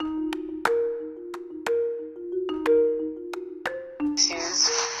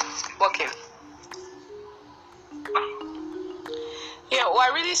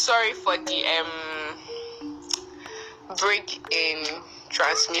are really sorry for the break in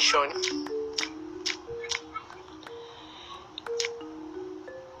transmission.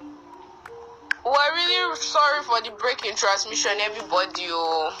 We're really sorry for the break in transmission, everybody.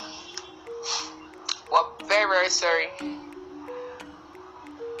 Oh, we're very, very sorry.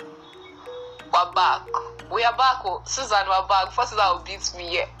 We're back. We are back. Oh, Susan, we're back. First, that will beat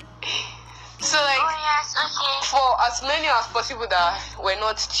me. Yeah. So, like, yes, okay. for as many as possible that were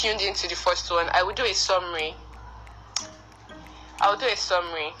not tuned into the first one, I will do a summary. I'll do a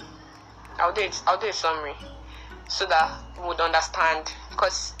summary so that we would understand,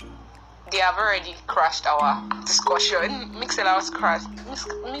 because they have already crashed our discussion. MixLR crashed.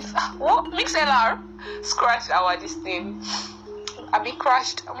 MixLR scratched our this thing. Abi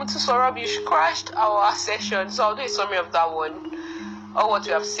crashed. I'm too so rubbish. Crashed our session. So I'll do a summary of that one, or what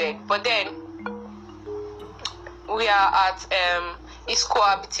we have said. But then we are at is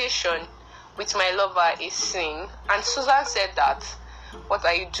cohabitation with my lover is sin, and Susan said that, what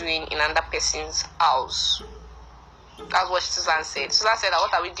are you doing in another person's house? That's what Susan said. Susan said that,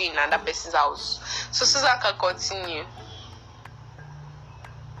 what are we doing in another person's house? So Susan can continue.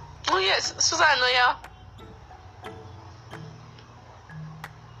 Oh yes, Susan, no, yeah.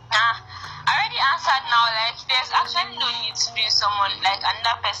 I already answered now. Like, there's actually no need to be in someone, like,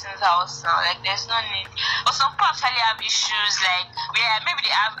 another person's house now. Like, there's no need. But some people actually have issues, like, where maybe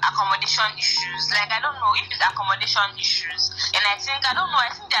they have accommodation issues. Like, I don't know if it's accommodation issues. And I think there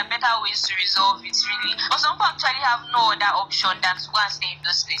are better ways to resolve it, really. But some people actually have no other option than to go and stay in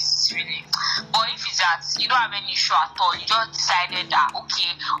those places, really. But if it's that you don't have any issue at all, you just decided that,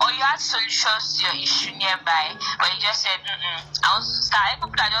 okay, or you had solutions to your issue nearby, but you just said, I want to start.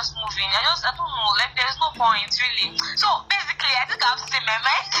 People are just moving. I don't know, like, there's no point, really. So basically, I think I've said my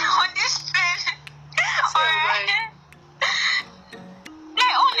mind on this thing. Alright.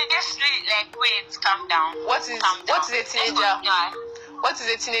 Like, only this really, like, wait, calm down. What is a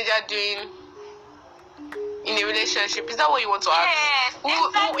teenager doing in a relationship? Is that what you want to ask? Yes,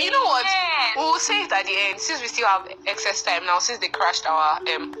 exactly. You know what? Yes. We will say it at the end, since we still have excess time now, since they crashed our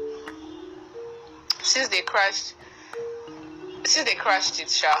since they crashed it,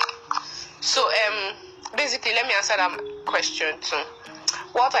 Sha. So basically, let me answer that question too.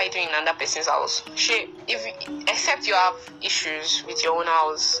 What are you doing in another person's house? Except you have issues with your own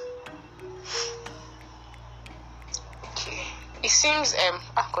house. Okay. It seems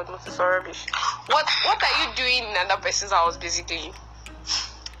God, this is so rubbish. What are you doing in another person's house, basically?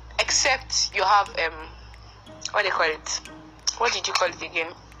 Except you have what do you call it? What did you call it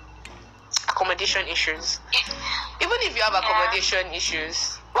again? Accommodation issues. Even if you have accommodation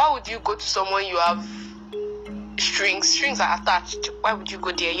issues, why would you go to someone you have strings are attached? Why would you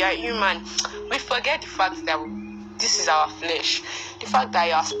go there? You are human. We forget the fact that this is our flesh. The fact that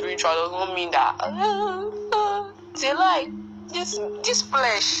you are spiritual does not mean that it's a lie. This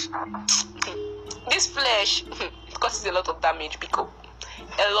flesh it causes a lot of damage, because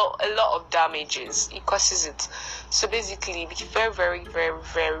a lot of damages it causes it. So basically, be very, very, very,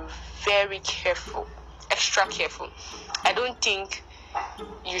 very, very careful, extra careful. I don't think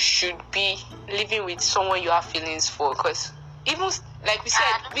you should be living with someone you have feelings for, because even like we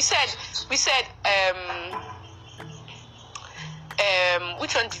said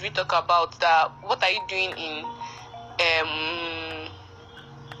which one did we talk about? That what are you doing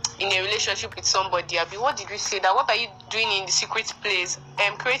in a relationship with somebody? Abi, what did we say? That what are you doing in the secret place?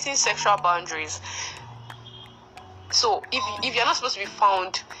 Creating sexual boundaries. So if you're not supposed to be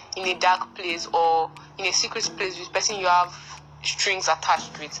found in a dark place or in a secret place with a person you have strings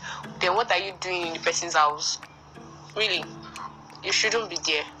attached with, then what are you doing in the person's house? Really, you shouldn't be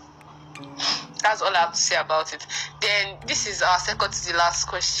there. That's all I have to say about it. Then this is our second to the last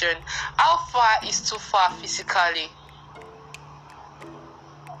question. How far is too far physically?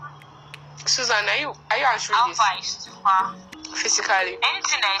 Susan, are you answering How this? far is too far? Physically.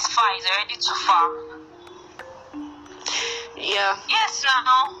 Anything that is far is already too far. Yeah. Yes,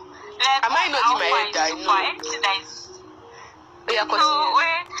 now. Like, am I not in my head? I know. Anything that is... Yeah,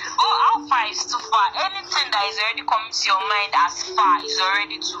 how far is too far? Anything that is already coming to your mind as far is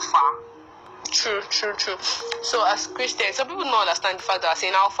already too far. True. So as Christians, some people don't understand the fact that I'm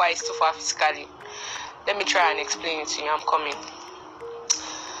saying how far is too far physically. Let me try and explain it to you. I'm coming.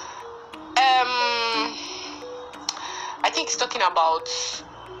 I think it's talking about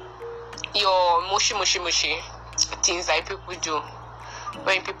your mushy things that people do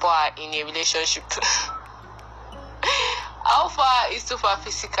when people are in a relationship. How far is too far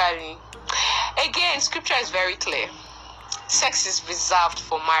physically? Again, scripture is very clear. Sex is reserved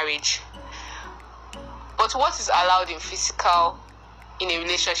for marriage. But what is allowed in physical in a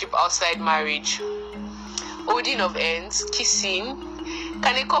relationship outside marriage? Holding of hands, kissing.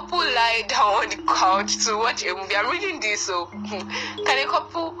 Can a couple lie down on the couch to watch a movie? I'm reading this, so can a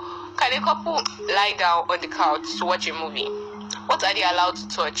couple lie down on the couch to watch a movie? What are they allowed to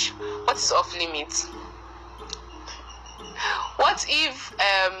touch? What is off limits? What if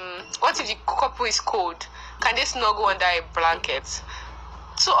the couple is cold? Can they snuggle under a blanket?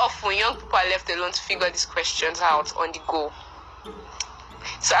 So often young people are left alone to figure these questions out on the go.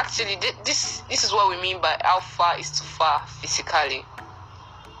 So actually this is what we mean by how far is too far physically.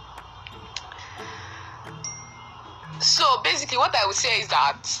 So basically what I would say is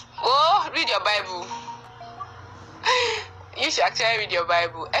that, read your Bible. You should actually read your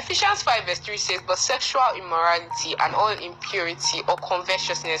Bible. Ephesians 5 verse 3 says, but sexual immorality and all impurity or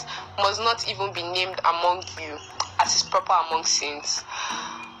covetousness must not even be named among you, as is proper among saints.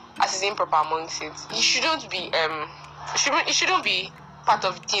 As is improper among saints. You shouldn't be it shouldn't be part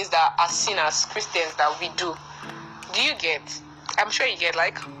of things that are seen as Christians that we do. Do you get? I'm sure you get.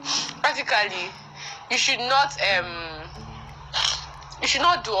 Like, practically, you should not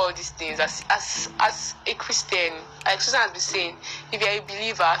do all these things as a Christian. Like Susan has been saying, if you're a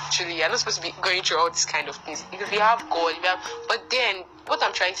believer, actually, you're not supposed to be going through all these kind of things. If you have God, but then what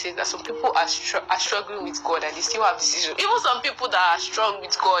I'm trying to say is that some people are struggling with God and they still have this issue. Even some people that are strong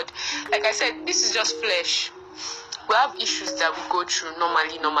with God, like I said, this is just flesh. We have issues that we go through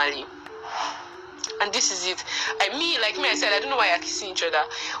normally. And this is it. I said, I don't know why you're kissing each other.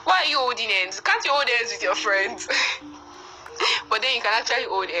 Why are you holding hands? Can't you hold hands with your friends? But then you can actually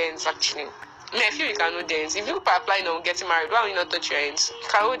hold hands, actually. I feel you can hold hands. If you are planning on getting married, why will you not touch your hands? You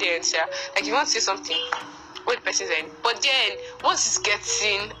can hold hands, yeah. Like, you want to say something, hold the person's hand. But then, once it's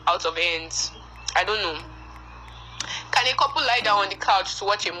getting out of hands, I don't know. Can a couple lie down on the couch to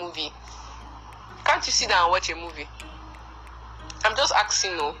watch a movie? Can't you sit down and watch a movie? I'm just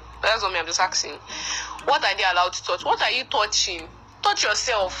asking, no. That's what I'm just asking. What are they allowed to touch? What are you touching? Touch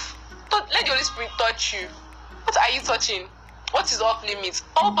yourself. Let the Holy Spirit touch you. What are you touching? What is off limits?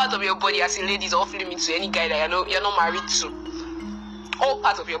 All part of your body as a lady is off limits to any guy that you're not married to. All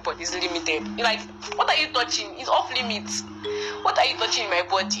part of your body is limited. You're like, what are you touching? It's off limits. What are you touching in my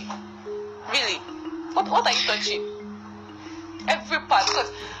body? Really? What are you touching? Every part.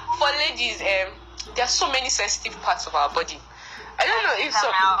 Because for ladies, there are so many sensitive parts of our body. I don't know if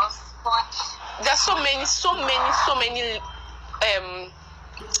there are so many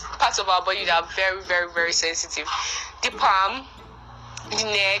parts of our body that are very, very, very sensitive. The palm, the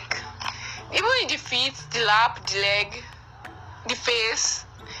neck, even in the feet, the lap, the leg, the face,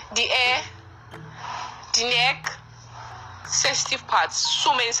 the hair, the neck. Sensitive parts,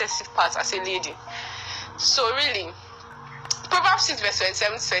 so many sensitive parts as a lady. So really, Proverbs 6 verse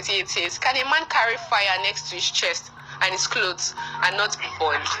 27 to 28 says, can a man carry fire next to his chest and his clothes and not be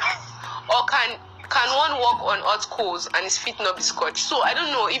burned? Or can one walk on hot coals and his feet not be scorched? So I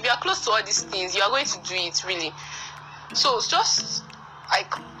don't know, if you are close to all these things, you are going to do it, really. So it's just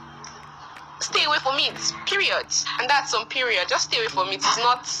like, stay away from it, period. And that's on period. Just stay away from it. It's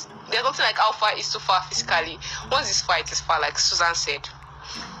not, there's nothing like how far is too far physically. Once it's far, it is far, like Susan said.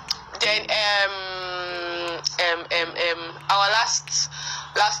 Then our last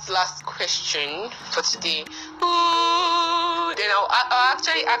question for today. Then I'll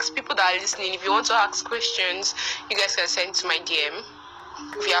actually ask people that are listening, if you want to ask questions, you guys can send to my DM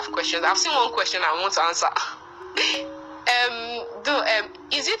if you have questions. I've seen one question I want to answer.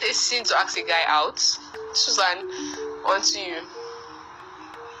 Is it a sin to ask a guy out? Susan, on to you.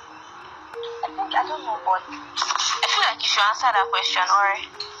 I don't know, but I feel like you should answer that question,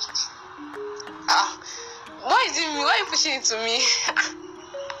 why is it me? Why are you pushing it to me?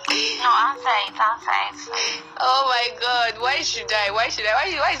 No, answer it. Oh my God, why should I? Why is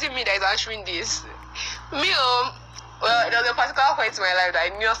it me that is answering this? Me, well, there was a particular point in my life that I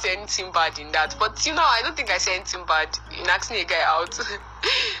did not say anything bad in that. But I don't think I said anything bad in asking a guy out.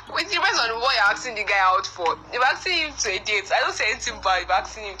 It depends on what you're asking the guy out for. If you're asking him to a date, I don't say anything bad if you're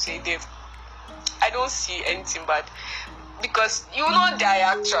asking him to a date. I don't see anything bad. Because you will not die,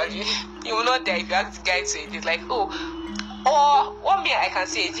 actually. You will not die if you ask the guy to a date. Like, or what me I can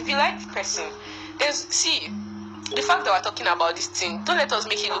say is, if you like the person, the fact that we're talking about this thing, don't let us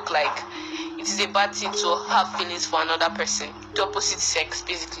make it look like it is a bad thing to have feelings for another person, the opposite sex,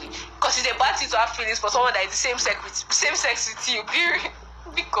 basically. Because it's a bad thing to have feelings for someone that is the same sex with you, period.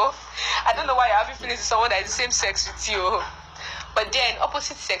 Because I don't know why you're having feelings with someone that is the same sex with you. But then,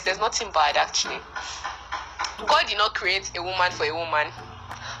 opposite sex, there's nothing bad, actually. God did not create a woman for a woman.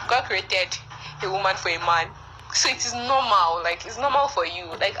 God created a woman for a man. So it is normal, like it's normal for you,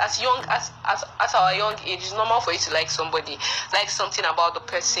 like as young as at our young age, it's normal for you to like somebody, like something about the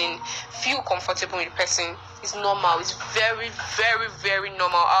person, feel comfortable with the person. It's normal. It's very, very, very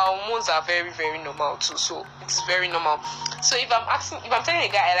normal. Our hormones are very, very normal too. So it's very normal. So if I'm telling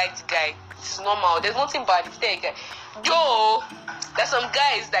a guy I like the guy, it's normal. There's nothing bad if you tell a guy. Joe, there's some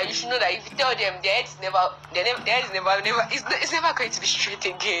guys that you should know that if you tell them their head is it's never going to be straight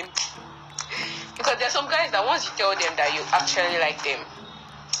again. Because there's some guys that once you tell them that you actually like them,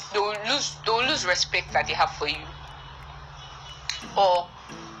 they will lose respect that they have for you.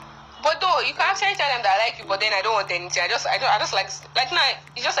 But though you can actually tell them that I like you, but then I don't want anything. I just like now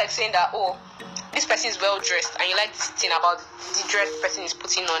it's just like saying that, oh, this person is well dressed and you like this thing about the dress the person is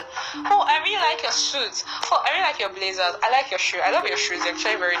putting on. Oh, I really like your suit. Oh, I really like your blazers. I like your shoe. I love your shoes. They're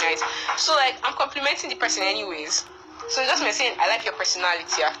actually very nice. So like I'm complimenting the person anyways. So it's just me saying I like your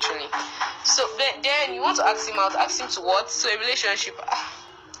personality actually. So then you want to ask him out, ask him to what? So a relationship.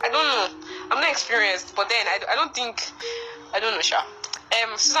 I don't know. I'm not experienced, but then I don't know, Sha.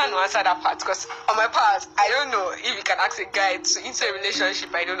 Susan will answer that part because on my part, I don't know if you can ask a guy into a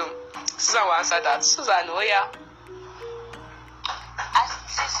relationship. I don't know. Susan will answer that. Susan, oh yeah. As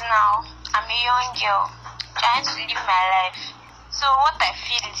it is now, I'm a young girl trying to live my life. So what I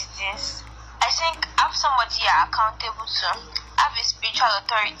feel is this. I think have somebody you're accountable to, have a spiritual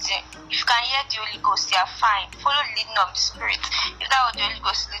authority. If you can hear the Holy Ghost, you're fine. Follow the leading of the Spirit. If that's what the Holy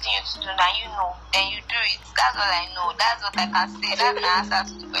Ghost is leading you to do, then you know, then you do it. That's all I know. That's what I can say. That's my answer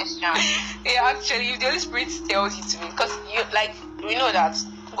to the question. Yeah, actually, if the Holy Spirit tells you to me, because we know that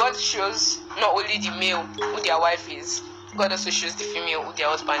God shows not only the male who their wife is, God also shows the female who their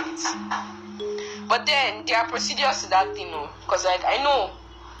husband is. But then there are procedures to that thing, because like I know.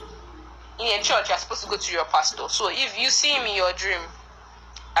 In a church, you're supposed to go to your pastor. So if you see him in your dream,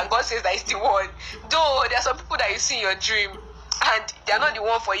 and God says that it's the one, though there are some people that you see in your dream, and they're not the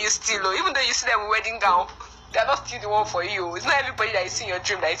one for you still, or even though you see them in wedding gown, they're not still the one for you. It's not everybody that you see in your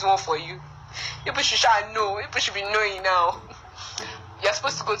dream that is the one for you. People should know. People should be knowing now. You're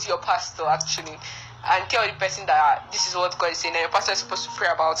supposed to go to your pastor actually, and tell the person that this is what God is saying, and your pastor is supposed to pray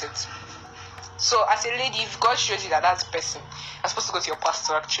about it. So as a lady, if God shows you that that's the person, you're supposed to go to your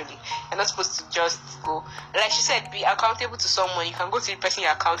pastor actually. You're not supposed to just go. Like she said, be accountable to someone. You can go to the person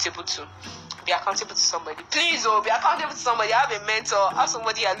you're accountable to. Be accountable to somebody. Please, be accountable to somebody. Have a mentor. Have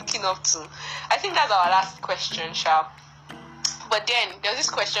somebody you're looking up to. I think that's our last question, Sha. But then, there's this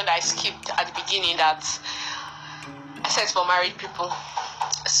question that I skipped at the beginning that I said for married people.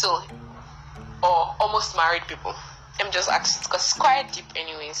 So, or almost married people. Let me just ask it because it's quite deep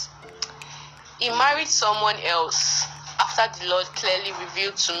anyways. He married someone else after the Lord clearly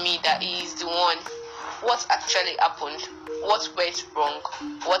revealed to me that he is the one. What actually happened? What went wrong?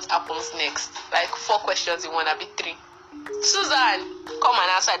 What happens next? Like 4 questions in one, a bit 3. Susan, come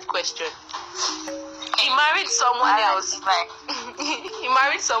and answer the question. He married someone else. He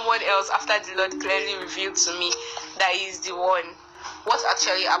married someone else after the Lord clearly revealed to me that he is the one. What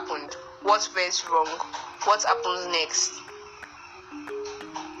actually happened? What went wrong? What happens next?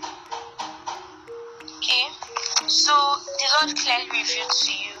 Okay, so the Lord clearly revealed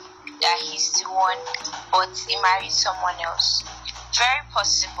to you that he's the one, but he married someone else. Very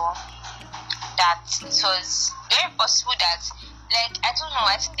possible that like I don't know,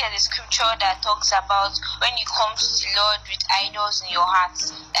 I think there's a scripture that talks about when you come to the Lord with idols in your heart,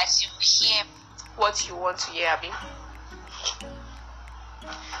 that you hear what you want to hear, Abby.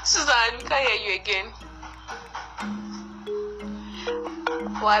 Susan, we can't hear you again.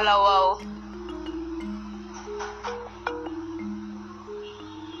 Wow.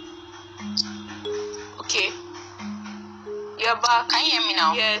 Okay. You're back. Can you hear me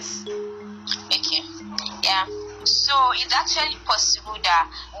now? Yes. Okay. Yeah. So it's actually possible that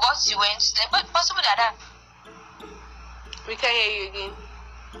what you went to, but possible that we can hear you again.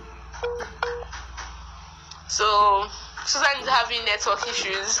 So Susan is having network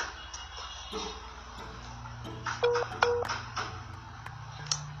issues.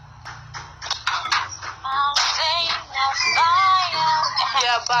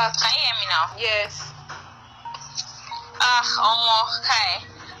 Yeah, back. Can you hear me now? Yes. Okay.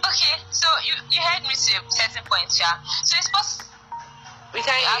 Okay, so you heard me to a certain point, yeah. So it's possible. We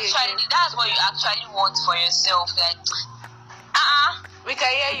can hear you. That's what you actually want for yourself, like. We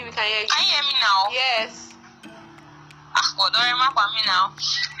can hear you. We can hear you. Can you hear me now? Yes. God, don't remember me now.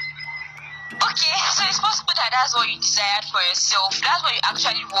 Okay, so you're supposed to put that that's what you desired for yourself. That's what you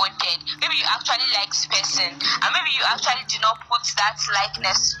actually wanted. Maybe you actually like this person, and maybe you actually did not put that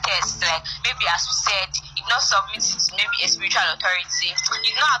likeness test. Like maybe as we said, you not submit it to maybe a spiritual authority.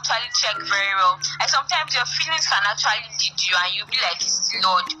 You not actually check very well. And sometimes your feelings can actually lead you, and you'll be like, it's the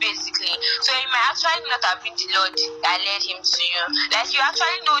Lord, basically. So it might actually not have been the Lord that led him to you. Like you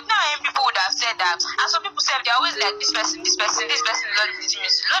actually know, not many people would have said that. And some people say they're always like, this person, the Lord leading me.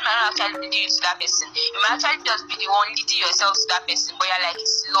 So Lord might not actually lead you to that person. You might actually just be the one leading yourself to that person, but you're like,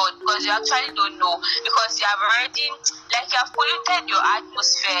 it's Lord, because you actually don't know, because you have already, like, you have polluted your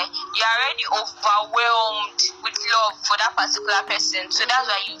atmosphere. You're already overwhelmed with love for that particular person, so that's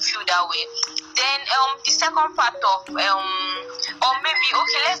why you feel that way. Then the second part of or maybe,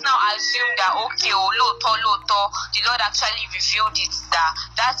 okay, let's now assume that, okay, loto, the Lord actually revealed it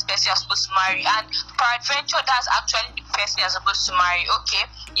that person you're supposed to marry, and peradventure that's actually the person you're supposed to marry. Okay,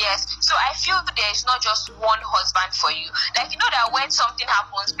 yes. So I feel there is not just one husband for you. Like, you know that when something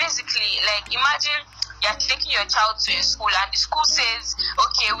happens, basically, like, imagine you're taking your child to a school, and the school says,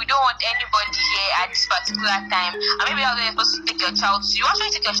 okay, we don't want anybody here at this particular time, and maybe you're supposed to take your child to, you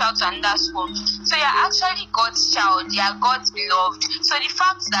actually take your child to another school. So you're actually God's child, you're God's beloved. So the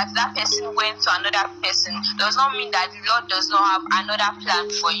fact that that person went to another person does not mean that the Lord does not have another plan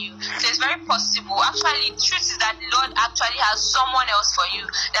for you. So it's very possible. Actually, the truth is that the Lord actually has someone else for you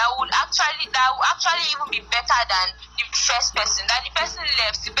that will actually even be better than the first person. That the person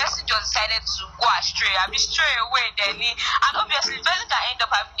left, the person just decided to go astray. I'll be straight away then. And obviously the person can end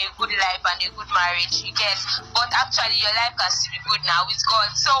up having a good life and a good marriage, you get, but actually your life can still be good now with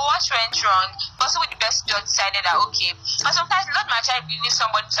God. So what went wrong? Possibly the person just decided that, okay, and sometimes the Lord might actually be leading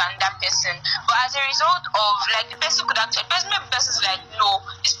somebody to another person, but as a result of, like, the person could actually, maybe the person's like, no,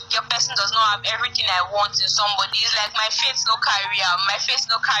 this your person does not have everything I want in somebody. It's like, my faith no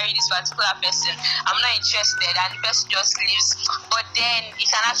carry this particular person, I'm not interested, and the person just leaves. But then it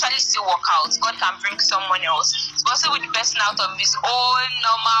can actually still work out. God can bring someone else. It's possible the person out of his own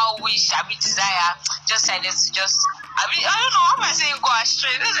normal wish, desire, just decided to just, I don't know, how am I saying go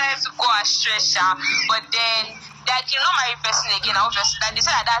astray? This is to go astray, but then, like, you know, marry person again, obviously, that they say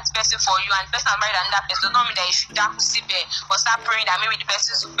that that's person for you, and the person that married another person does not mean that you should sit there or start praying that maybe the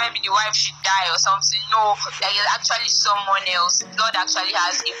wife should die or something. No, that is actually someone else. God actually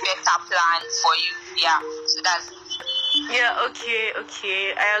has a better plan for you. Yeah, so that's it. Yeah,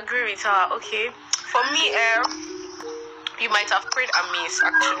 okay, I agree with her. Okay, for me, you might have prayed amiss,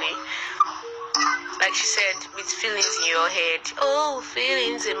 actually. Like she said, with feelings in your head. Oh,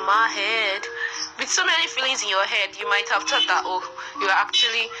 feelings in my head. With so many feelings in your head, you might have thought that, oh, you are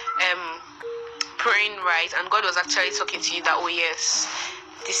actually praying right, and God was actually talking to you that, oh yes,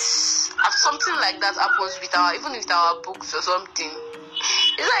 this something like that happens with even with our books or something.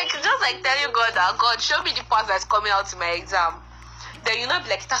 It's like, just like telling God that, God, show me the part that's coming out in my exam. Then you not be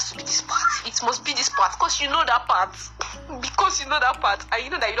like, it has to be this part, it must be this part, because you know that part, and you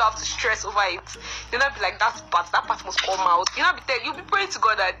know that you don't have to stress over it. You not be like, that part must come out. You'll be praying to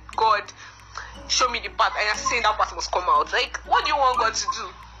God that, God, show me the part, and you're saying that part must come out. Like, what do you want God to do?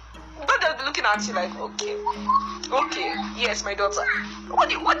 God will be looking at you like, okay, yes, my daughter, what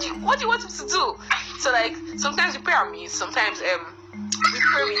do you want him to do? So, like, sometimes we pray amiss, sometimes we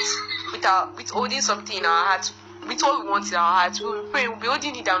pray with holding something in our heart, with what we want in our heart. We pray, we'll be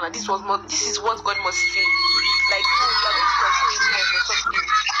holding it down, and this is what God must see. Like, we are going to control his head or something.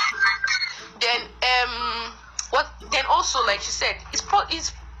 Then, then also, like she said,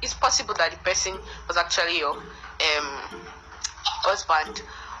 it's possible that the person was actually your husband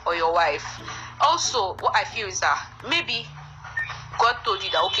or your wife. Also, what I feel is that maybe God told you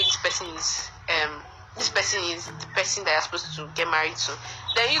that, okay, this person is the person that you're supposed to get married to.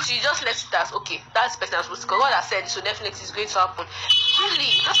 Then you just let it as, okay, that's the person I'm supposed to, because God has said, so definitely it's going to happen.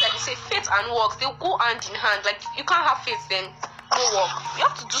 Really, just like you say, faith and work, they'll go hand in hand. Like, you can't have faith then no work. You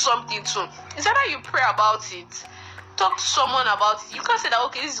have to do something too. It's either you pray about it, talk to someone about it. You can't say that,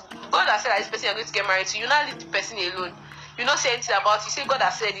 okay, this God has said that this person you're going to get married to. You not leave the person alone. You not say anything about it. You say God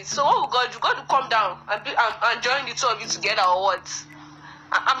has said it. So what will God do? God will come down and join the two of you together, or what?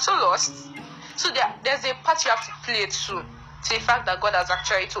 I'm so lost. So there's a part you have to play too, to the fact that God has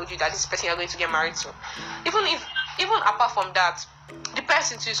actually told you that this person you're going to get married to. Even apart from that, the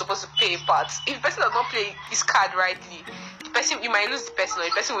person too is supposed to play a part. If the person does not play his card rightly, you might lose the person, or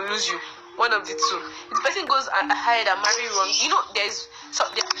the person will lose you. One of the two. If the person goes ahead and marry wrong, you know, there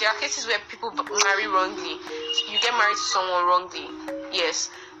are cases where people marry wrongly. You get married to someone wrongly, yes,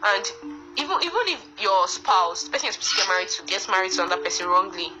 and even if your spouse, the person you're supposed to gets married to another person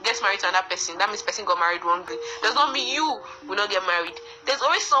wrongly, gets married to another person, that means person got married wrongly, does not mean you will not get married. There's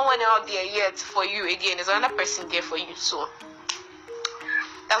always someone out there yet for you again. There's another person there for you. So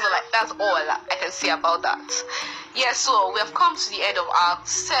that's all I can say about that. Yeah, so we have come to the end of our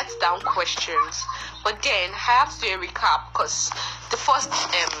set down questions. But then I have to do a recap because the first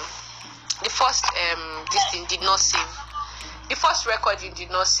this thing did not save. The first recording did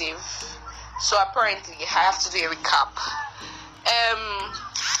not save. So apparently I have to do a recap.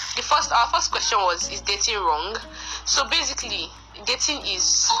 Our first question was, is dating wrong? So basically, dating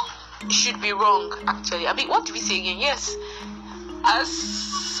should be wrong actually. I mean, what do we say again? Yes.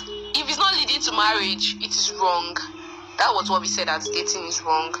 As if it's not leading to marriage, it is wrong. That was what we said, as dating is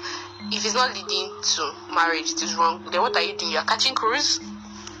wrong. If it's not leading to marriage, it is wrong. Then what are you doing? You're catching cruise?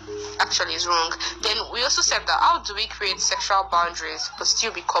 Actually is wrong. Then we also said that how do we create sexual boundaries but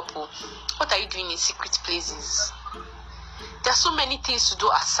still be couple? What are you doing in secret places? There are so many things to do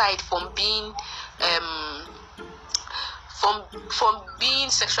aside from being from being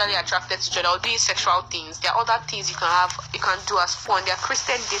sexually attracted to each other or doing sexual things. There are other things you can do as fun. There are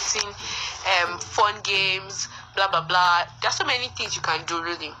Christian dating, fun games, blah blah blah. There are so many things you can do.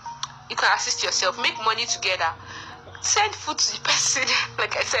 Really, you can assist yourself, make money together. Send food to the person.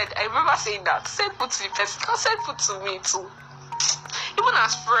 Like I said, I remember saying that. Send food to the person. You can send food to me too. Even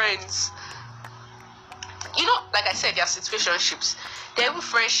as friends. You know, like I said, there are situationships. There are even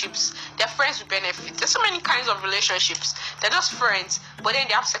friendships. They are friends with benefits. There's so many kinds of relationships. They're just friends, but then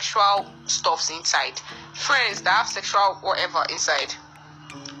they have sexual stuffs inside. Friends that have sexual whatever inside.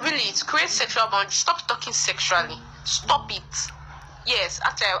 Really, to create sexual boundaries, stop talking sexually. Stop it. Yes,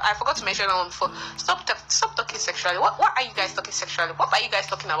 actually, I forgot to mention that one before. Stop talking sexually. What are you guys talking sexually? What are you guys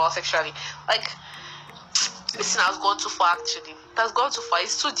talking about sexually? Like, listen, has gone too far actually. It has gone too far.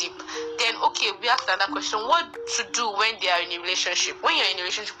 It's too deep. Then, okay, we asked another question. What to do when they are in a relationship? When you're in a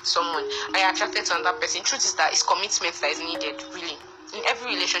relationship with someone and you're attracted to another person, truth is that it's commitment that is needed, really. In every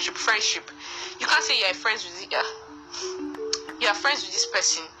relationship, friendship. You can't say you're friends with this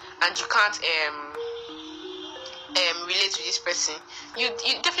person and you can't relate to this person. You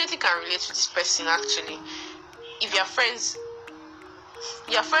definitely can relate to this person actually. If you're friends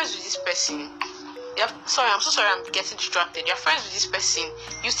with this person. I'm so sorry, I'm getting distracted. You're friends with this person.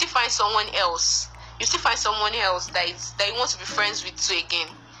 You still find someone else. That you want to be friends with too again.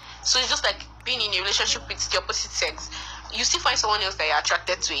 So it's just like being in a relationship with the opposite sex. You still find someone else that you're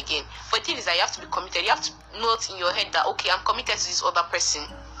attracted to again. But the thing is that you have to be committed. You have to note in your head that, okay, I'm committed to this other person.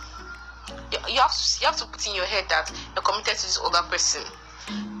 You have to put in your head that you're committed to this other person.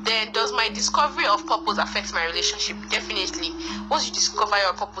 Then, does my discovery of purpose affect my relationship? Definitely. Once you discover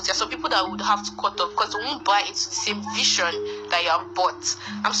your purpose, there are some people that would have to cut off because they won't buy into the same vision that you have bought.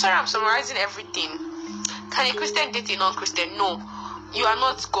 I'm sorry, I'm summarizing everything. Can a Christian date a non-Christian? No. You are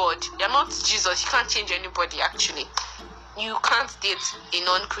not God. You are not Jesus. You can't change anybody, actually. You can't date a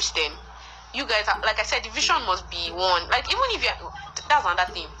non-Christian. You guys, like I said, the vision must be one. Like, even if that's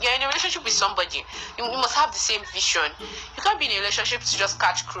another thing. You're in a relationship with somebody, you must have the same vision. You can't be in a relationship to just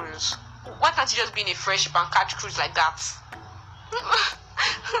catch cruise. Why can't you just be in a friendship and catch cruise like that?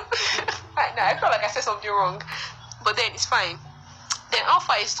 I feel like I said something wrong, but then it's fine. Then how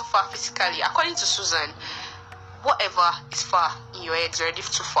far is too far physically? According to Susan, whatever is far in your head is already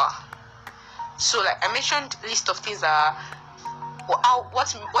too far. So, like I mentioned, list of things that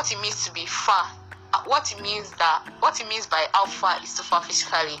what it means to be far. What it means by how far is too far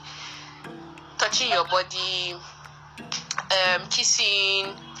physically. Touching your body,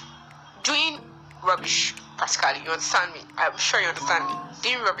 kissing, doing rubbish practically. You understand me? I'm sure you understand me.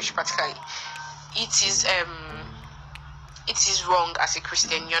 Doing rubbish practically. It is wrong as a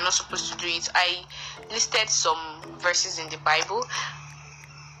Christian. You're not supposed to do it. I listed some verses in the Bible.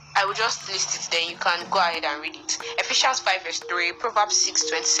 I will just list it, then you can go ahead and read it. Ephesians 5 verse 3, Proverbs 6,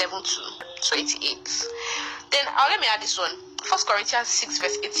 27 to 28. Then let me add this one. 1 Corinthians 6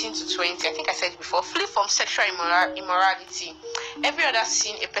 verse 18 to 20. I think I said it before. Flee from sexual immorality. Every other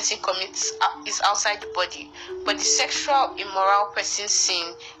sin a person commits is outside the body, but the sexual immoral person's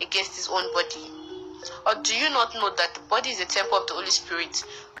sin against his own body. Or do you not know that the body is a temple of the Holy Spirit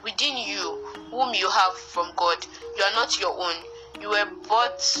within you, whom you have from God? You are not your own. You were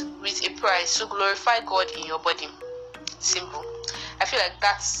bought with a price, so glorify God in your body. Simple. I feel like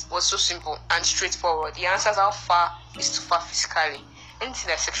that was so simple and straightforward. The answer is how far is too far physically. Anything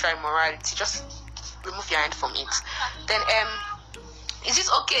like sexual immorality, just remove your hand from it. Then, is it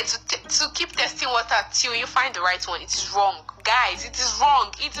okay to keep testing water till you find the right one? It is wrong, guys. It is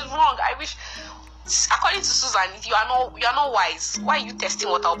wrong. It is wrong. I wish according to Susan, you are not wise. Why are you testing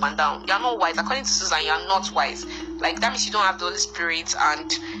water up and down? You are not wise. According to Susan, you are not wise. Like, that means you don't have the Holy Spirit, and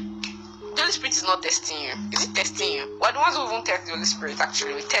the Holy Spirit is not testing you. Is it testing you? We're the ones who won't test the Holy Spirit,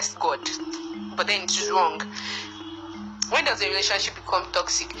 actually. We test God. But then it's wrong. When does a relationship become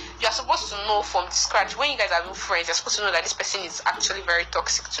toxic? You are supposed to know from the scratch. When you guys are friends, you're supposed to know that this person is actually very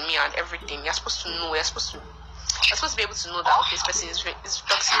toxic to me and everything. You're supposed to know. You're supposed to be able to know that, okay, this person is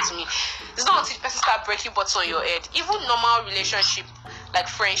toxic to me. It's not until the person starts breaking butts on your head. Even normal relationship, like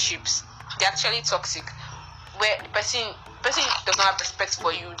friendships, they're actually toxic. Where the person does not have respect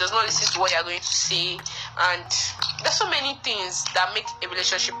for you, does not listen to what you're going to say, and there's so many things that make a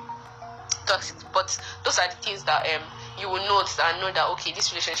relationship toxic. But those are the things that you will note and know that, okay,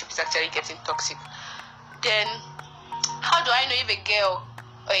 this relationship is actually getting toxic. Then, how do I know if a girl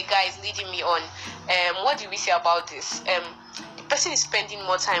or a guy is leading me on? What do we say about this? The person is spending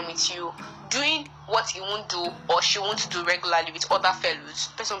more time with you, doing what he won't do or she won't do regularly with other fellows.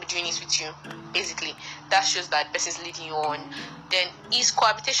 The person will be doing this with you. Basically, that shows that the person is leading you on. Then, is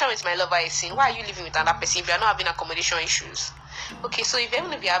cohabitation with my lover a sin? Why are you living with another person if you are not having accommodation issues? Okay, so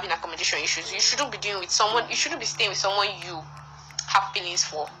even if you're having accommodation issues, you shouldn't be staying with someone you have feelings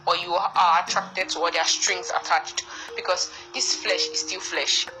for, or you are attracted to, or there are strings attached, because this flesh is still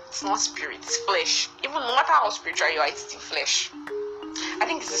flesh. It's not spirit, it's flesh. Even no matter how spiritual you are, it's still flesh. I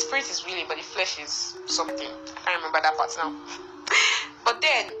think the spirit is willing, but the flesh is something. I can't remember that part now. But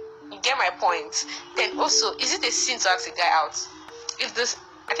then, you get my point. Then also, is it a sin to ask a guy out? If this,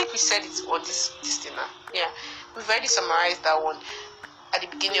 I think we said it on this thing now. Yeah, we've already summarized that one at the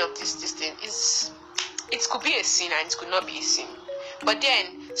beginning of this thing. It could be a sin and it could not be a sin. But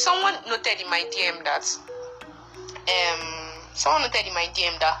then someone noted in my DM that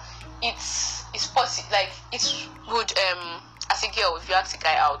it's possible, like it's good as a girl, if you ask a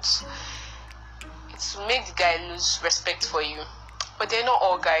guy out, it will make the guy lose respect for you. But they're not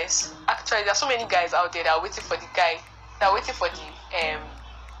all guys. Actually, there are so many guys out there that are waiting for the guy, that are waiting for the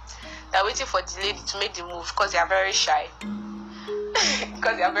lady to make the move, because they are very shy.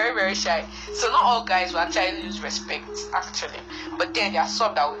 Because they are very, very shy. So not all guys will actually lose respect, actually. But then there are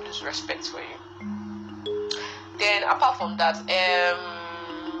some that will lose respect for you. Then apart from that,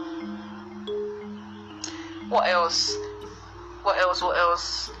 what else?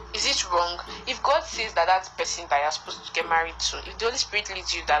 Is it wrong? If God says that person that you're supposed to get married to, if the Holy Spirit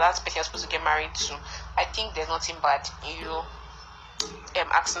leads you that person you're supposed to get married to, I think there's nothing bad in you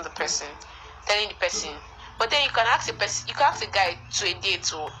asking the person, telling the person. But then you can ask a guy to a date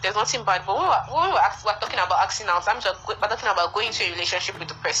too. There's nothing bad. But when we're talking about asking out, we're talking about going into a relationship with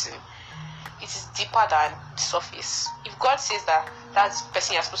the person. It is deeper than the surface. If God says that that's the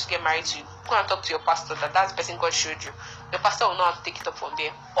person you're supposed to get married to, go and talk to your pastor that that's the person God showed you. Your pastor will know how to take it up from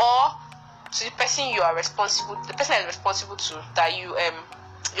there. Or to the person you are responsible, the person that is responsible to, that you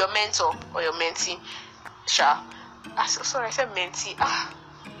your mentor or your mentee, sorry, I said mentee.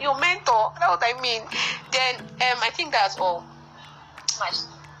 Your mentor, that's what I mean. Then I think that's all.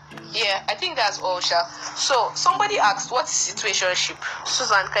 Yeah, I think that's all, Sha. So somebody asked, what is situationship?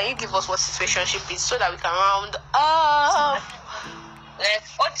 Susan, can you give us what situationship is so that we can round up? Like,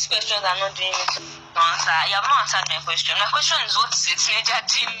 all these questions are not doing it to answer. You have not answered my question. My question is, what is a teenager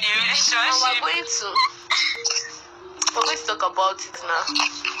doing in a relationship? We're going to talk about it now.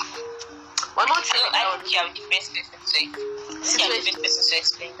 We're not saying I think you are the best person to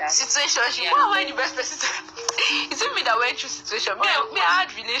explain that. Situationship. Yeah. Why am I the best person to Is it me that went through situation? Me, I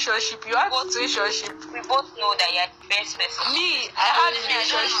had relationship. You had situationship. We both know that you are the best person. Me, I had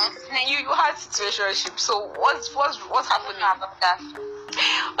relationship. You had situationship. So what's happening?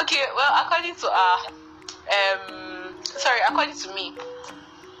 Okay, well, according to me,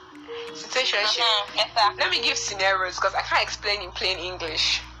 situationship. Let me give scenarios because I can't explain in plain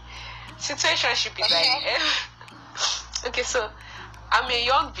English. Situationship is like okay, so I'm a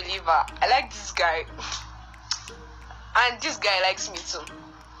young believer. I like this guy, and this guy likes me too.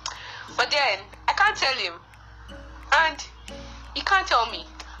 But then I can't tell him, and he can't tell me.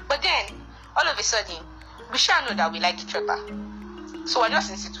 But then all of a sudden, we shall know that we like each other. So we're just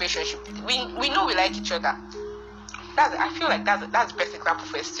in situationship. We know we like each other. I feel like that's the best example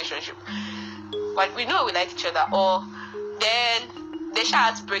for a situationship. But we know we like each other, or then they shall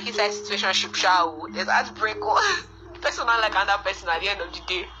heartbreak inside situationship. There's heartbreak. The person not like another person at the end of the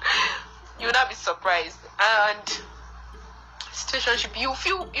day. You will not be surprised. And situationship, you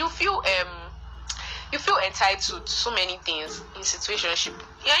feel entitled to so many things in situationship.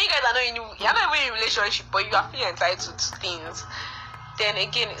 Yeah, you guys you're not even in a relationship, but you are feeling entitled to things. Then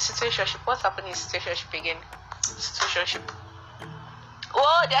again, situationship. What's happening in situationship again? Situationship.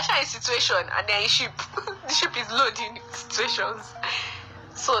 Oh, or they're sharing situation and they're in ship. The ship is loading situations.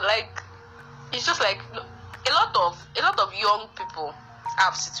 So like, it's just like a lot of young people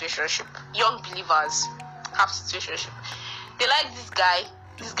have situationship. Young believers have situationship. They like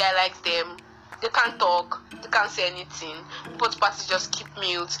this guy likes them. They can't talk, they can't say anything. Both parties just keep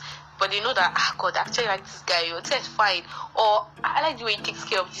mute. But they know that, God, I actually like this guy, it's fine. Or I like the way he takes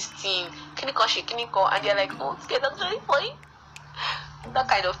care of this thing. Can you call? And they're like, oh, this guy's actually fine. That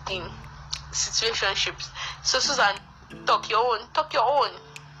kind of thing. Situationships. So Susan, talk your own.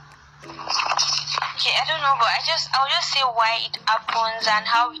 Okay, I don't know, but I'll just say why it happens and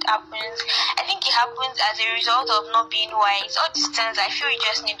how it happens. I think it happens as a result of not being wise. All these things, I feel you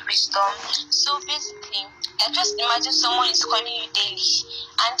just need wisdom. So basically, just imagine someone is calling you daily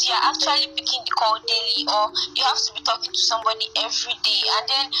and you're actually picking the call daily, or you have to be talking to somebody every day, and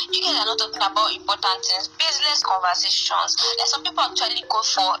then you guys are not talking about important things, business conversations. Like some people actually go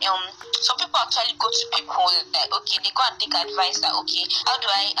to people like, okay, they go and take advice that, okay,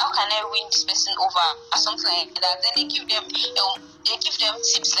 how can I win this person over or something like that. Then they give them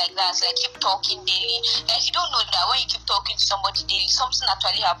tips like that, like keep talking daily. Like you don't know that when you keep talking to somebody daily, something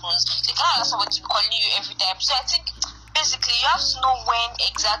actually happens. They can't have somebody calling you every time. So I think basically you have to know when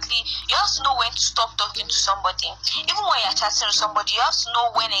to stop talking to somebody. Even when you're chatting with somebody, you have to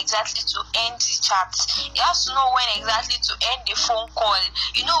know when exactly to end the chat. You have to know when exactly to end the phone call.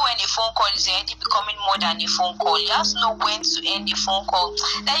 You know when a phone call is already becoming more than a phone call. You have to know when to end the phone call.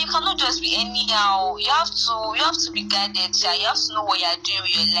 That you cannot just be anyhow. You have to be guided. You have to know what you're doing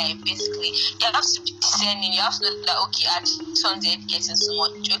with your life. Basically, you have to be discerning. You have to know that, okay, this one's already getting so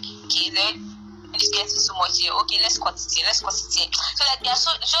much. Okay, then it's getting so much here. Okay, let's cut it here. So like there's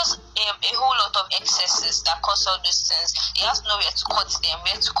just a whole lot of excesses that cause all those things. You have to know where to cut them.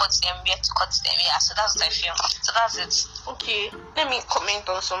 Yeah, so that's what I feel. So that's it. Okay, let me comment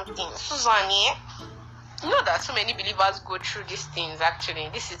on something. Susan, yeah? You know that so many believers go through these things actually,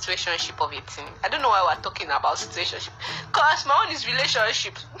 this situationship of a thing. I don't know why we're talking about situationship. Because my own is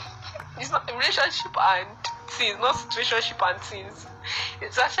relationship. It's not a relationship and things, not situationship and things.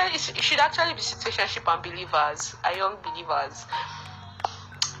 It should actually be situationship and believers, and young believers.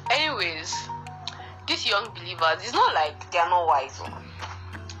 Anyways, these young believers, it's not like they are not wise.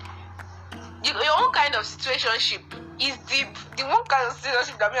 Your own kind of situationship is deep. The one kind of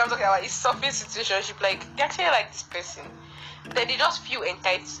situationship that I'm talking about is surface situationship. Like they actually like this person, then they just feel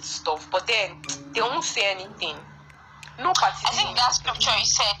entitled to stuff, but then they won't say anything. No party. I think that scripture you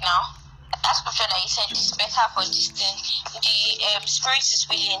said now. That scripture that you said is better for this thing. The spirit is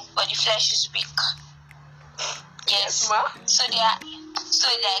willing, but the flesh is weak. Yes. So there are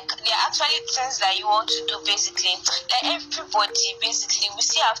actually things that you want to do basically. Like everybody basically, we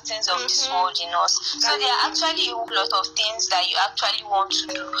still have things of this world in us. So there are actually a whole lot of things that you actually want to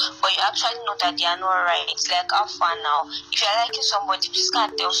do, but you actually know that they are not right. It's like how far now. If you're liking somebody, please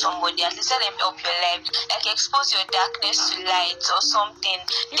can't tell somebody. At least let them help your life. Like expose your darkness to light or something.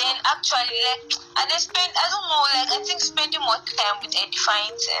 Then actually and then I think spending more time with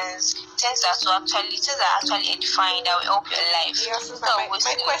edifying things that are actually edifying, that will help your life. Yes,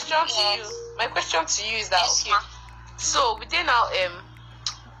 my question to you is that, yes, okay, so we then now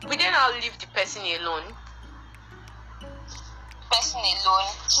leave the person alone.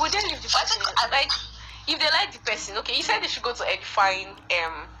 We then leave the person alone. Like if they like the person, okay, you said they should go to edifying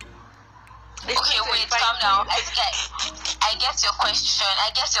Okay, wait, calm down. I get your question.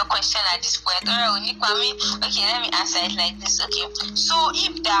 At this point. Okay, let me answer it like this. Okay, so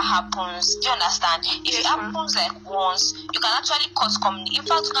if that happens, do you understand? If it happens like once, you can actually cause communication. In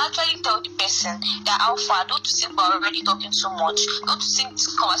fact, you can actually tell the person that how far, don't you think we're already talking too much? Don't you think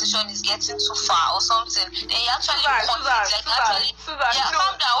this conversation is getting too far or something? Then you actually calm down.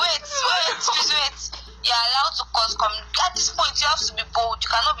 Wait. You're allowed to cause communication. At this point, you have to be bold. You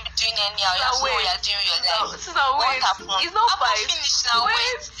cannot be doing anyhow. You have to know what you're doing with your life. What happened? It's not I'm finished now.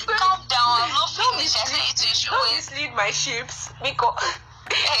 Wait. Calm down. I'm not finished. I said it to you. Don't mislead my ships, Miko. Let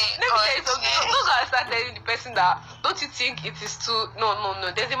me tell you something. Don't go and start telling the person that, don't you think it is too... No.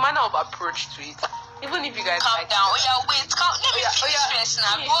 There's a manner of approach to it. Even if you guys calm down. Let me finish first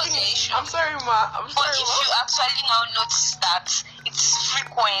now. What's the issue? I'm sorry, ma. But if you actually now notice that it's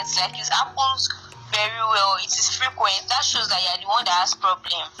frequent, like it happens very well, it is frequent, that shows that you're the one that has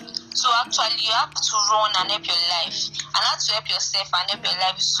problem. So actually you have to run and help your life, and how to help yourself and help your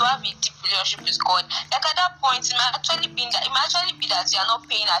life is to have a deep relationship with God. Like at that point, it might actually be that you're not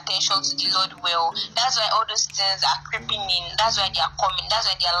paying attention to the Lord well. That's why all those things are creeping in. That's why they are coming. That's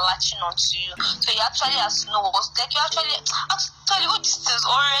why they are latching onto you. So you actually have to know what's like. You actually all these things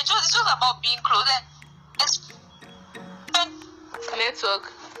already. It's just about being close. Like,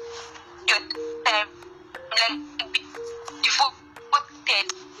 Network. Your time, like devoted.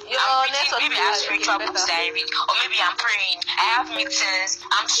 Your I'm reading, network. maybe I have spiritual Okay, books better. that I read, or maybe I'm praying. I have meetings.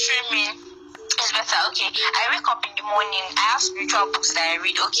 I'm streaming. It's better. Okay, I wake up in the morning. I have spiritual books that I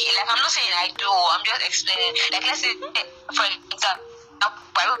read. Okay, like I'm not saying I do. I'm just explaining. Like let's say, for example,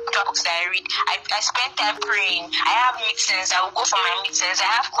 I read books that I read. I spend time praying. I have meetings. I will go for my meetings. I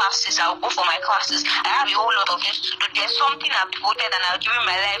have classes. I will go for my classes. I have a whole lot of things to do. There's something I've devoted and I've given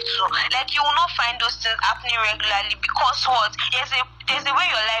my life to. Like you will not find those things happening regularly because what? There's a way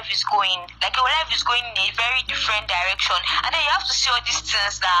your life is going. Like your life is going in a very different direction, and then you have to see all these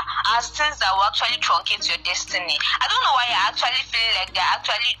things that as things that will actually truncate your destiny. I don't know why I actually feel like they're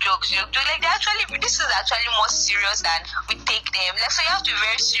actually jokes. Like this is actually more serious than we take them. Like so you have to be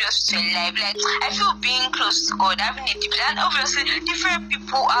very serious with your life. Like I feel being close to God, having a deep, and obviously different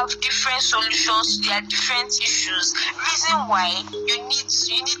people have different solutions to their different issues. Reason why you need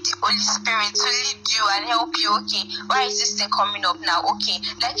the Holy Spirit to lead you and help you. Okay, why is this thing coming up now? Okay,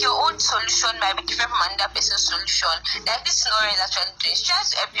 like your own solution might be different from another person's solution. Like this scenario is actually doing, it's trying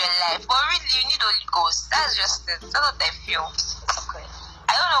to help your life, but really you need Holy Ghost. That's just it. That's what I feel. Okay.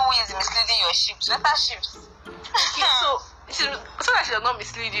 I don't know who is misleading your sheep. Better sheep. Okay, so that she does not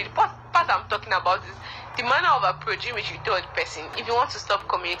mislead you. The part I'm talking about is the manner of approach in which you tell the person. If you want to stop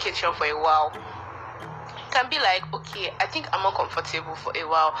communication for a while, can be like, okay, I think I'm uncomfortable for a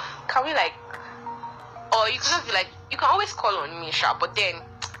while. Can we like, or you can just be like, you can always call on me, sure, but then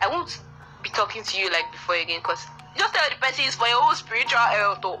I won't be talking to you like before again, because just tell the person it's for your whole spiritual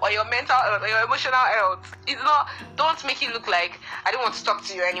health or your mental health or your emotional health. It's not, don't make it look like I don't want to talk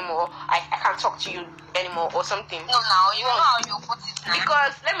to you anymore. I can't talk to you anymore or something. No, now you know how you put it now.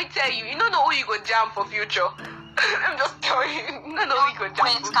 Because let me tell you, you don't know who you go jam for future. I'm just telling you, you don't know who you go jam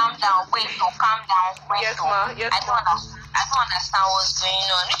Wait, for. calm down. Wait, no, calm down. Wait, Yes, no. ma. Yes, I don't understand what's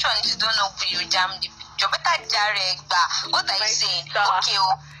going on. Which one is you don't know who you jam the picture? Better direct. What are you saying? Sister. Okay,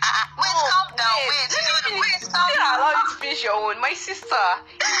 wait, calm down. Wait, calm Still down. allow you to finish your own. My sister,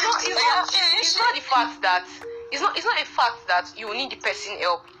 it's not the fact that it's not a fact that you need the person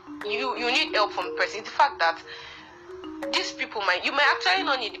help. You need help from the person. It's the fact that these people you might actually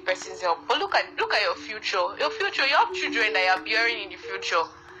not need the person's help. But look at your future. Your future, you have children that you are bearing in the future.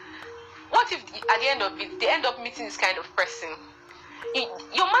 What if at the end of it they end up meeting this kind of person?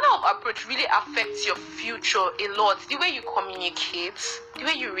 Your manner of approach really affects your future a lot. The way you communicate, the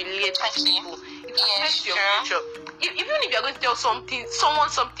way you relate to people, it affects your future. Even if you're going to tell someone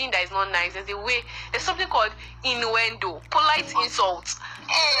something that is not nice, there's something called innuendo, polite insults.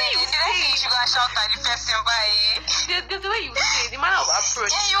 There's the way you say, the manner of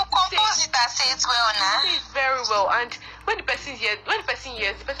approach. Yeah, you compose it and say it well now. Say it very well, and when the person hears,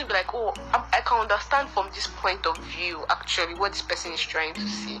 the person will be like, oh, I can understand from this point of view actually what this person is trying to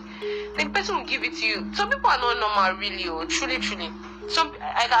say. Then the person will give it to you. Some people are not normal, really, truly.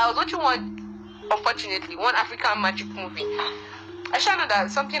 I was watching one African magic movie. I shall know that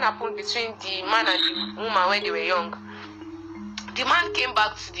something happened between the man and the woman when they were young. The man came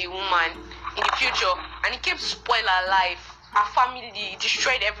back to the woman in the future and he came to spoil her life. Her family,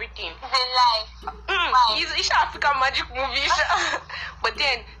 destroyed everything. The life. It's an African magic movie. But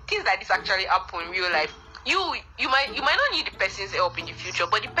then things like this actually happen in real life. You might not need the person's help in the future,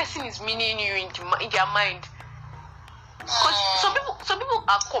 but the person is meaning you in their mind. Because some people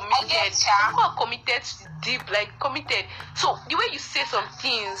are committed. Some people are committed to deep, like committed. So the way you say some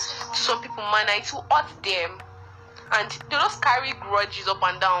things to some people, man, it will hurt them, and they just carry grudges up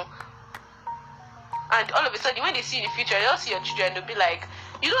and down. And all of a sudden, when they see in the future, they'll see your children, they'll be like,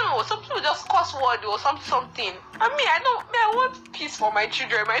 you don't know, some people just curse word or something. I want peace for my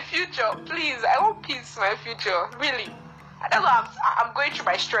children, my future. Please, I want peace for my future. Really. That's why I'm going through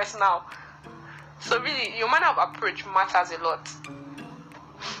my stress now. So really, your manner of approach matters a lot.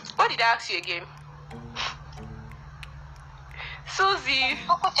 What did I ask you again? Susie.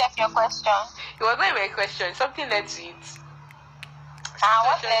 Who could check your question? It was not even a question. Something led to it.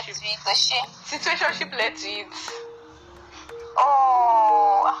 What led to it? The shit? Situationship led to it.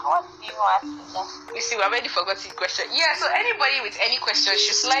 Oh, what do you ask again? You see, we already forgot the question. Yeah, so anybody with any questions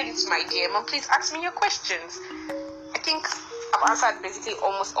should slide into my DM and please ask me your questions. I think I've answered basically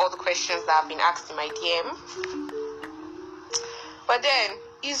almost all the questions that have been asked in my DM. But then,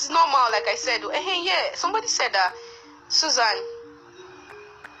 it's normal, like I said. Hey, yeah, somebody said that, Susan.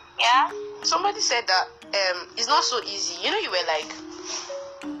 Yeah? Somebody said that it's not so easy. You know, you were like,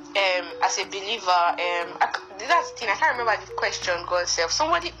 as a believer, that's the thing, I can't remember the question, God self.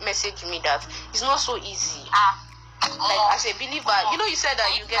 Somebody messaged me that it's not so easy. Like, as a believer, you know, you said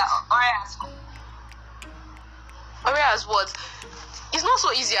that you get. Whereas what? It's not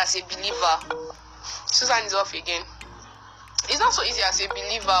so easy as a believer. Susan is off again. It's not so easy as a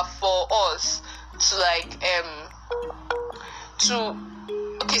believer for us to like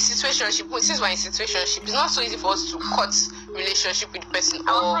situationship. Since we're in situationship, it's not so easy for us to cut relationship with the person.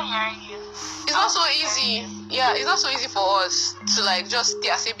 Or it's not so easy. Yeah, it's not so easy for us to like just stay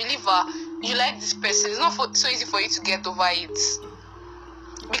as a believer. You like this person. It's not so easy for you to get over it.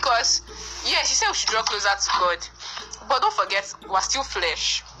 Because yeah, she said we should draw closer to God. But don't forget, we're still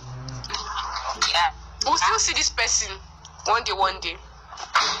flesh. Yeah. We'll still see this person one day.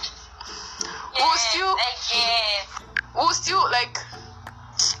 Yes, We'll still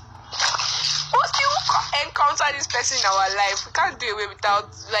encounter this person in our life. We can't do away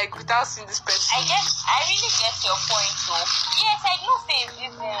without seeing this person. I really get your point though. Yes, I know say it's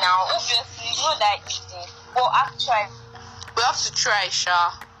easy now. Obviously, you know that easy. But actually, we have to try,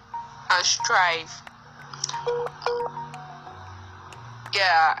 Sha, and strive.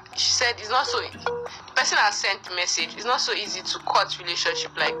 Yeah, she said it's not so. The person has sent the message. It's not so easy to cut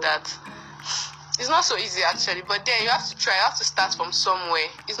relationship like that. It's not so easy actually, but then you have to try. You have to start from somewhere.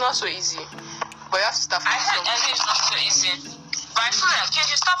 It's not so easy, but you have to start from somewhere. I think it's not so easy. But I feel like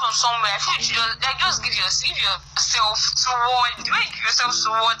you start from somewhere. I feel you just give yourself to what. The way you give yourself to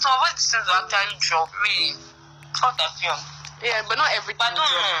what these things will actually drop. Really, what I feel. Yeah, but not everything.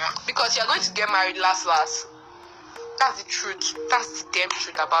 But because you're going to get married last. That's the truth. That's the damn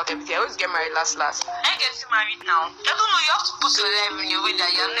truth about everything. I always get married last. I get married now. I don't know. You have to put your life in a way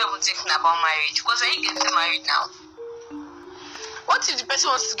that you're not even thinking about marriage. Because I get married now. What if the person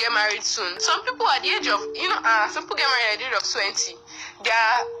wants to get married soon? Some people at the age of, some people get married at the age of 20. They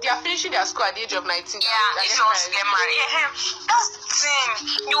are finishing their school at the age of 19. Yeah, if you want to get married. Yeah, that's the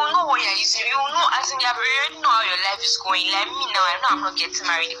thing. You will know what you're using. You will know, as in, you already know how your life is going. Like me now, I know I'm not getting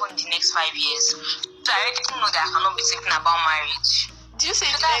married even in the next 5 years. So I already know that I cannot be thinking about marriage. Do you say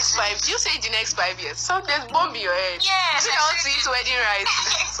the next 5? Do you say the next 5 years? So there's bomb in your head. Yes. You want to eat wedding rice.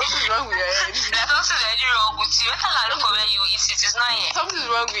 Something's wrong with your head. There's also already wrong with you. You can't look for where you eat it. It's not here. Something's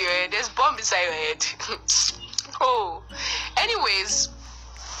wrong with your head. There's bomb inside your head. Oh. Anyways,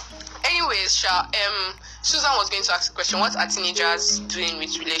 Sha, Susan was going to ask a question. What are teenagers doing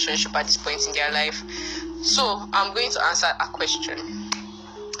with relationship at this point in their life? So I'm going to answer a question.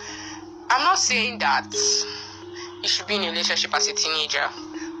 I'm not saying that you should be in a relationship as a teenager,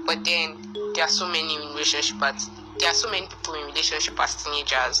 but then there are so many people in relationship as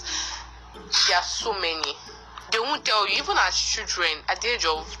teenagers. There are so many. They won't tell you, even as children, at the age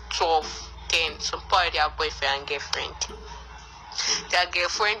of 12, 10, some people are their boyfriend and girlfriend. They are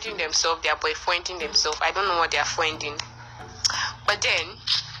girlfriending themselves, they are boyfriending themselves. I don't know what they are friending. But then,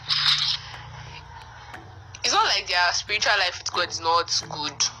 it's not like their spiritual life with God is not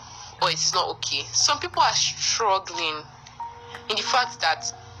good or it is not okay. Some people are struggling in the fact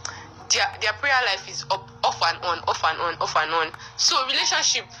that their prayer life is off and on. So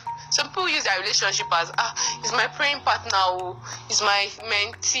relationship, some people use their relationship as it's my praying partner, it's my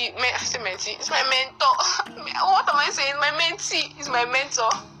mentee. It's my mentor. What am I saying? My mentee is my mentor.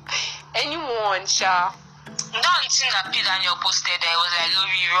 Anyone, Sha. That thing that Peter Daniel posted, I was like,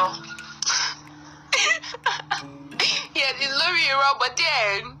 yeah, it's L'Oreal, but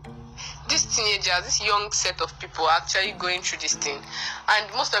then these teenagers, this young set of people are actually going through this thing,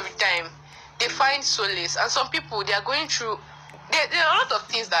 and most of the time they find solace. And some people, they are going through there are a lot of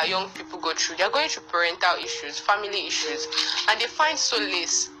things that young people go through. They are going through parental issues, family issues, and they find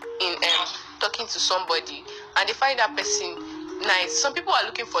solace in talking to somebody, and they find that person nice. Some people are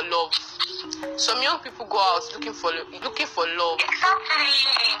looking for love. Some young people go out looking for love,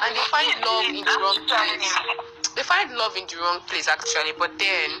 and they find love in the wrong place. They find love in the wrong place actually, but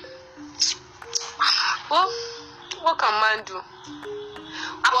then, well, what can man do?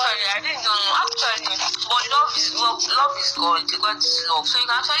 Actually, I really don't know. Actually, but love is God. God is love. So you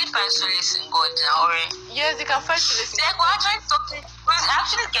can actually find solace in God now, right? Yes, you can find solace in God. Like, I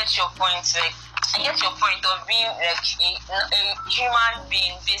actually get your point. Like, I get your point of being like a human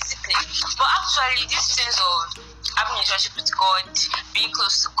being, basically. But actually, these things of having a relationship with God, being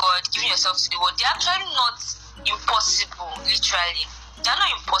close to God, giving yourself to the world, they're actually not impossible, literally. They're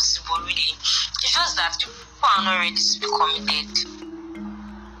not impossible, really. It's just that people are not ready to be committed.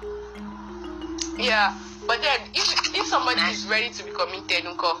 Yeah, but then if somebody is ready to be committed,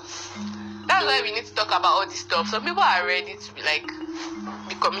 that's why we need to talk about all this stuff. Some people are ready to be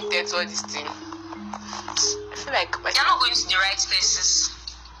committed to all this thing. I feel like they're not going to the right places.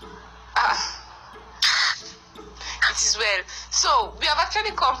 It is well. So we have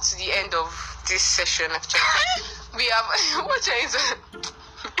actually come to the end of this session. Actually, we have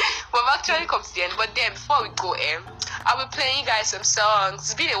We've actually come to the end, but then before we go, I'll be playing you guys some songs.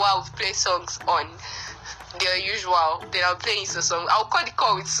 It's been a while we've played songs on the usual. Then I'll play you some songs. I'll call the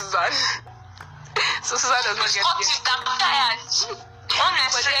call with Susan. So Susan does not get tired.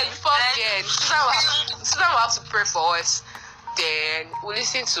 But then before then, Susan will have to pray for us. Then we'll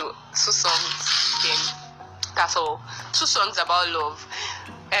listen to 2 songs. Then that's all. 2 songs about love.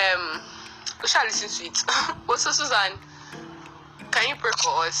 We shall listen to it. But so Susan, can you pray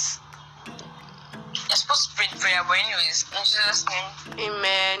for us? You're supposed to pray prayer, but anyways, in Jesus' name.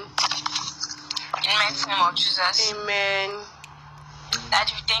 Amen. In the mighty name of Jesus. Amen.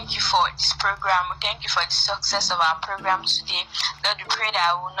 Daddy, we thank you for this program. We thank you for the success of our program today. Lord, we pray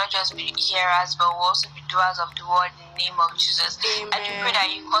that we will not just be hearers, but we'll also be doers of the word in the name of Jesus. Amen. And we pray that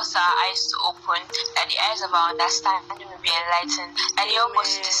you cause our eyes to open, that the eyes of our understanding will be enlightened, and help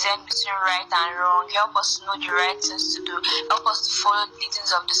us to discern between right and wrong. Help us to know the right things to do. Help us to follow the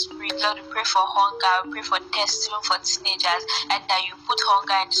leadings of the Spirit. Lord, we pray for hunger. We pray for thirst, even for teenagers, and that you put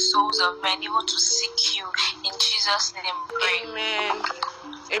hunger in the souls of men, able to seek you. In Jesus' name we pray. Amen.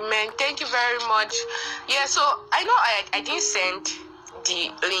 Amen. Thank you very much. Yeah, so I know I didn't send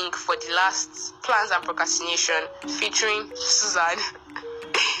the link for the last Plans and Procrastination featuring Susan.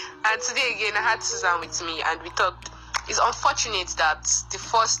 And today again I had Susan with me, and we talked. It's unfortunate that the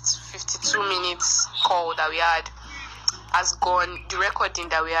first 52 minutes call that we had has gone, the recording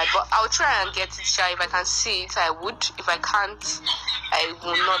that we had, but I'll try and get it. If I can see it, I would. If I can't, I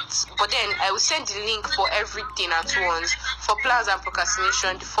will not. But then I will send the link for everything at once, for Plans and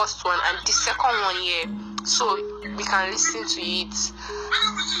Procrastination, the first one, and the second one here, so we can listen to it.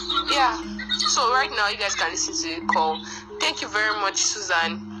 Yeah, so right now you guys can listen to the call. Thank you very much,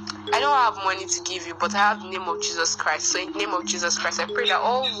 Susan. I don't have money to give you, but I have the name of Jesus Christ. So in the name of Jesus Christ, I pray that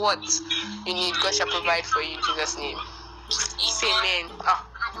all what you need, God shall provide for you in Jesus' name. Say amen.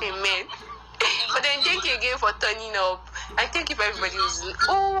 Amen. But then thank you again for turning up, and thank you for everybody who's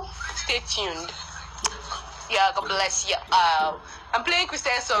stay tuned. Yeah, God bless you. I'm playing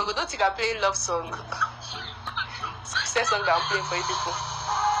Christian song. Don't think I'm playing love song. It's Christian song that I'm playing for you people.